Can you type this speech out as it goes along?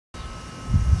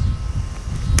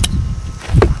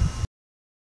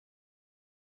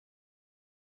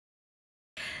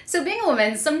So being a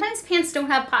woman, sometimes pants don't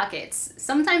have pockets.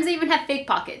 Sometimes they even have fake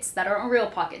pockets that aren't real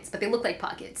pockets, but they look like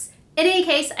pockets. In any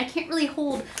case, I can't really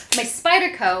hold my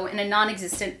Spyderco in a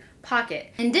non-existent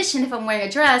pocket. In addition, if I'm wearing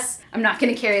a dress, I'm not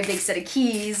gonna carry a big set of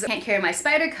keys. I can't carry my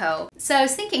Spyderco. So I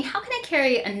was thinking, how can I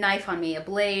carry a knife on me, a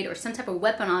blade, or some type of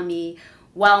weapon on me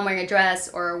while I'm wearing a dress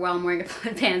or while I'm wearing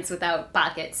pants without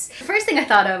pockets? The first thing I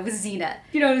thought of was Xena.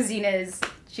 You know who Xena is?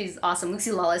 She's awesome.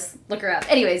 Lucy Lawless, look her up.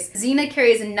 Anyways, Xena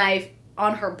carries a knife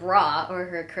on her bra or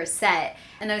her corset,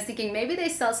 and I was thinking maybe they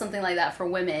sell something like that for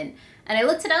women. And I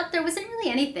looked it up, there wasn't really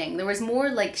anything. There was more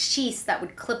like sheaths that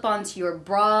would clip onto your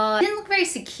bra. It didn't look very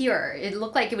secure. It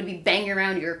looked like it would be banging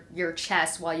around your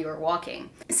chest while you were walking.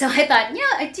 So I thought,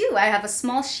 yeah, I do. I have a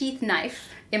small sheath knife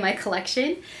in my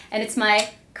collection, and it's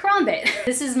my Karambit.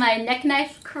 This is my neck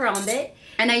knife Karambit.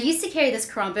 And I used to carry this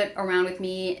Karambit around with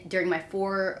me during my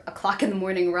 4 o'clock in the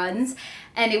morning runs,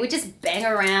 and it would just bang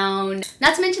around.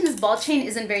 Not to mention this ball chain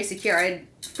isn't very secure. I'd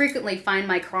frequently find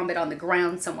my Karambit on the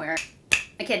ground somewhere.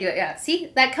 I can't do it, yeah.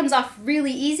 See, that comes off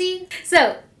really easy.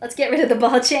 So let's get rid of the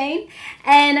ball chain.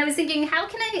 And I was thinking, how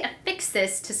can I affix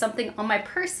this to something on my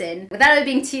person without it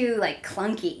being too like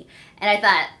clunky? And I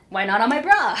thought, why not on my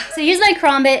bra? So here's my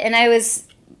Karambit, and I was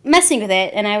messing with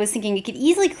it, and I was thinking it could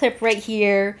easily clip right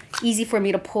here, easy for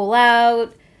me to pull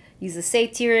out, use a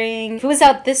safety ring. If it was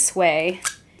out this way,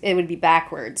 it would be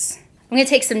backwards. I'm gonna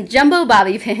take some jumbo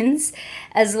bobby pins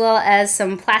as well as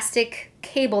some plastic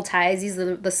cable ties. These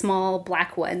are the small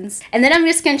black ones. And then I'm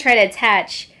just gonna try to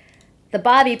attach the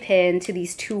bobby pin to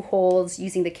these 2 holes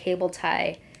using the cable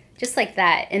tie, just like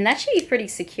that. And that should be pretty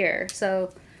secure.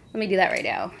 So let me do that right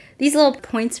now. These little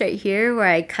points right here where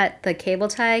I cut the cable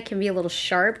tie can be a little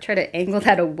sharp. Try to angle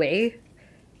that away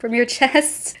from your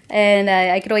chest. And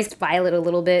I could always file it a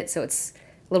little bit so it's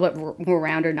a little bit more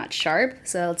rounder, not sharp.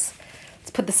 So let's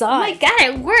put this on. Oh my god,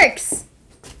 it works!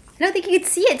 I don't think you could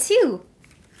see it too.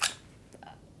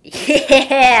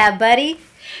 Yeah, buddy.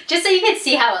 Just so you can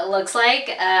see how it looks like,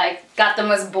 I got the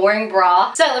most boring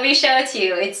bra. So let me show it to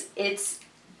you. It's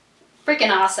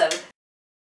freaking awesome.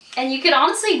 And you could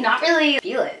honestly not really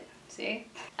feel it, see?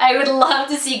 I would love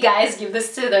to see guys give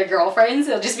this to their girlfriends.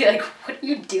 They'll just be like, what are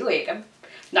you doing? I'm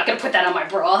not gonna put that on my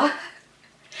bra.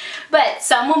 But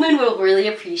some women will really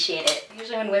appreciate it.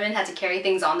 Usually when women have to carry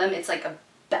things on them, it's like a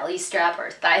belly strap or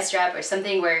a thigh strap or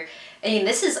something where, I mean,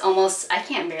 this is almost, I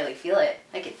can't barely feel it.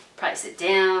 I could probably sit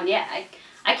down. Yeah,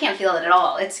 I can't feel it at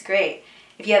all. It's great.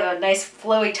 If you have a nice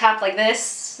flowy top like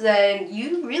this, then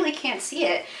you really can't see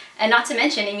it. And not to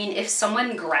mention, I mean, if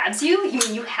someone grabs you,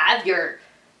 you have your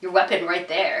weapon right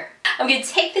there. I'm gonna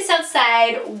take this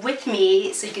outside with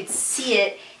me so you can see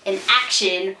it in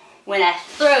action when I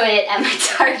throw it at my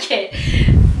target.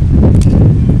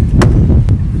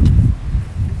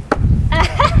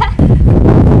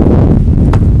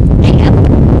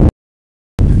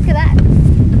 Look at that.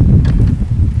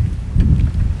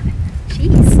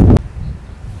 Jeez.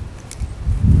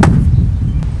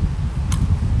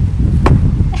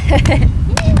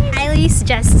 Highly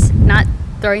suggest not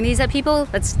throwing these at people.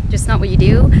 That's just not what you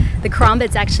do. The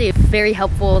Karambit's actually a very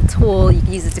helpful tool. You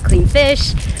can use it to clean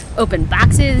fish, open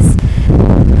boxes.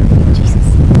 Jesus,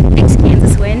 thanks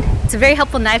Kansas wind. It's a very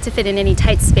helpful knife to fit in any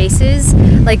tight spaces.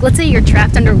 Like let's say you're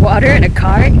trapped underwater in a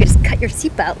car, you can just cut your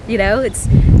seatbelt, you know? It's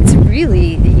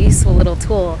really a useful little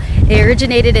tool. It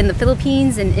originated in the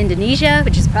Philippines and Indonesia,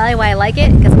 which is probably why I like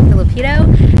it, because I'm Filipino.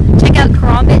 Check out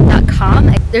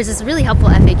karambit.com. There's this really helpful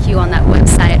FAQ on that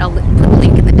website. I'll put a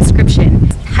link in the description.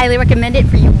 Highly recommend it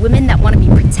for you women that want to be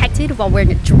protected while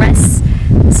wearing a dress.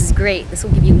 This is great. This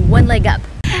will give you one leg up.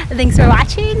 Thanks for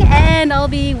watching, and I'll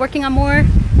be working on more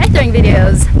knife throwing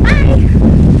videos.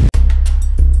 Bye!